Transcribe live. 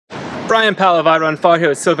Brian Palavadran fought here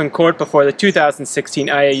with Sylvain Court before the 2016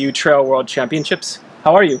 IAU Trail World Championships.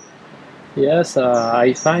 How are you? Yes,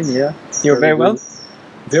 I fine, yeah. You're very well?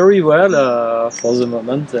 Very well for the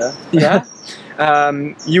moment, yeah. Yeah?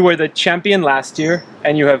 You were the champion last year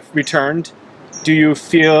and you have returned. Do you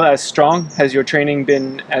feel as strong? Has your training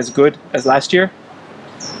been as good as last year?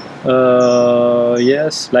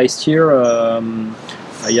 Yes, last year I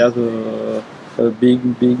have a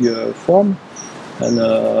big form, and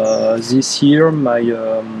this year my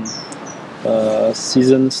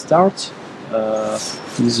season start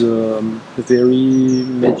is very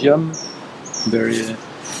medium,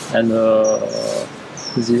 and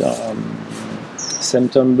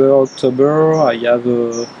September, October I have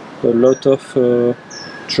a lot of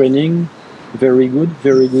training, very good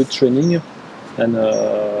training, and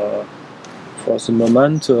for the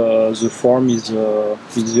moment the form is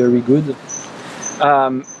very good.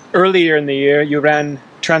 Earlier in the year you ran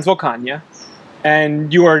Transvolcania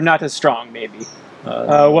and you were not as strong maybe.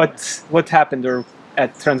 What happened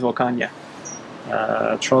at Transvolcania?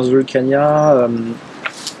 Transvolcania,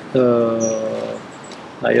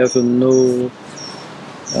 I have no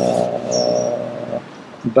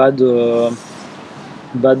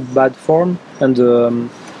bad form, and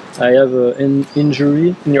I have an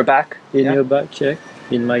injury in your back. Your back, yeah,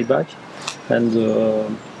 in my back, and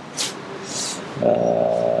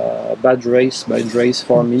bad race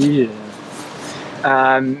for me.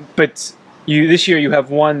 But this year you have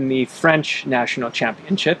won the French national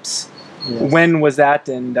championships. Yes. When was that,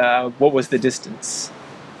 and what was the distance?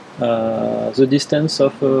 The distance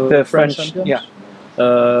of the French champions? Yeah.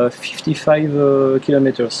 55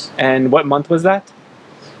 kilometers. And what month was that?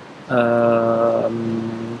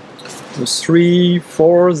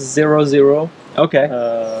 3400. Okay.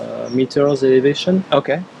 Meters elevation.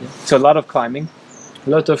 Okay. Yeah. So a lot of climbing. A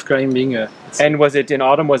lot of climbing. And was it in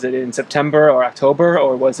autumn? Was it in September or October,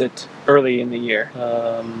 or was it early in the year?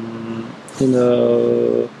 In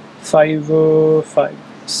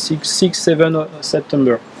 6, 7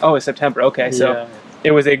 September. Oh, it's September. Okay, so yeah. It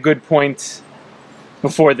was a good point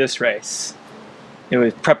before this race. It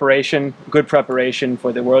was good preparation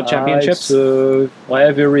for the World Championships. I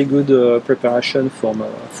have very good preparation for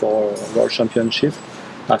World Championship.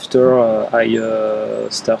 After I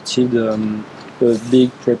started a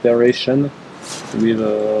big preparation with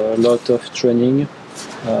a lot of training,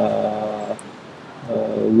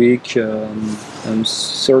 week and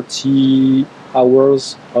 30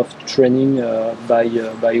 hours of training by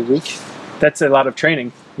week. That's a lot of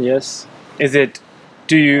training. Yes. Is it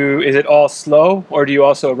all slow, or do you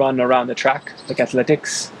also run around the track like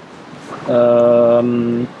athletics?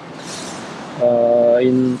 In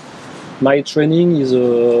my training is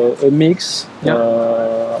a mix, yeah.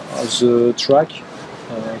 Of the track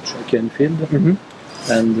and field, mm-hmm.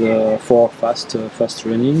 and for fast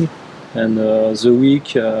training, and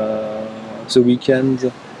the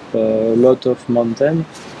weekend a lot of mountain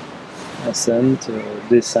ascent,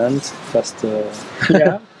 descent, fast.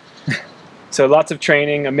 Yeah. So lots of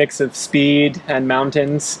training, a mix of speed and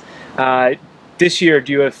mountains. This year,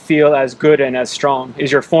 do you feel as good and as strong?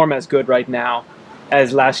 Is your form as good right now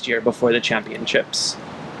as last year before the championships?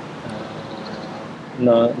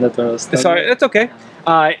 No, not understand. Sorry, that's okay.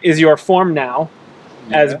 Is your form now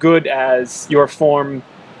as good as your form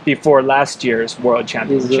before last year's World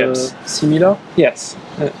Championships? Is similar? Yes.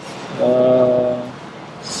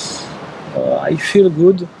 I feel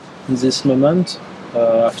good in this moment.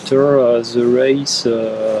 After the race,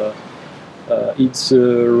 it's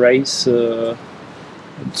a race.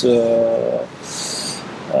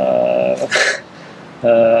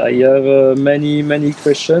 I have many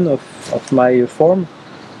questions of my form,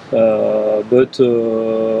 but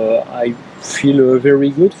I feel very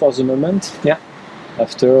good for the moment. Yeah.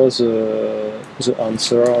 After the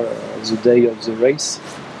answer, the day of the race.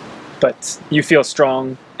 But you feel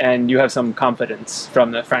strong and you have some confidence from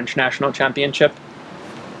the French national championship?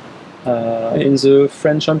 In the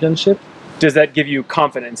French championship? Does that give you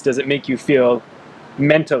confidence? Does it make you feel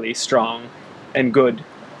mentally strong and good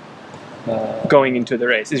going into the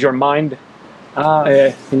race? Is your mind...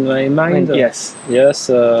 in my mind? Yes. Yes,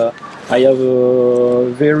 I have a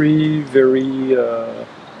very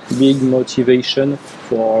big motivation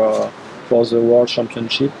for the World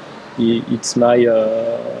Championship. It's my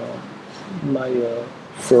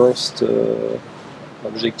first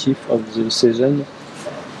objective of the season.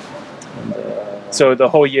 And, so the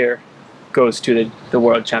whole year goes to the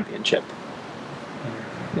World Championship.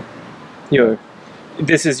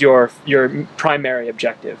 This is your primary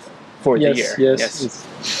objective for the year. Yes.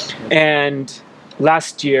 And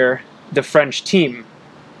last year, the French team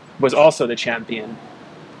was also the champion.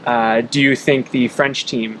 Do you think the French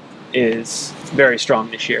team is very strong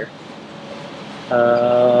this year?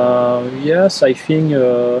 Yes, I think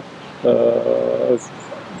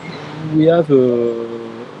we have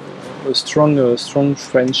a strong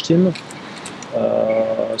French team,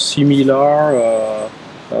 similar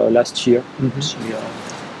last year. Similar.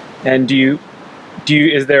 And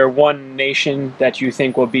is there one nation that you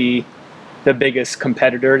think will be the biggest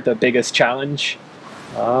competitor, the biggest challenge?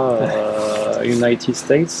 United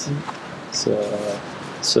States. It's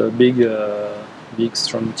a big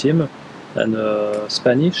strong team, and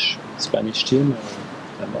Spanish team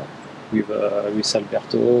with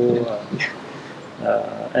Alberto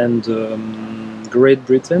and Great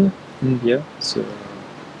Britain. Yeah, so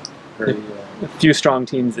very a few strong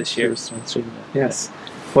teams this year. strong team. Yes.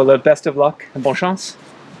 Well, best of luck and bon chance.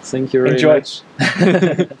 Thank you very Enjoy. much.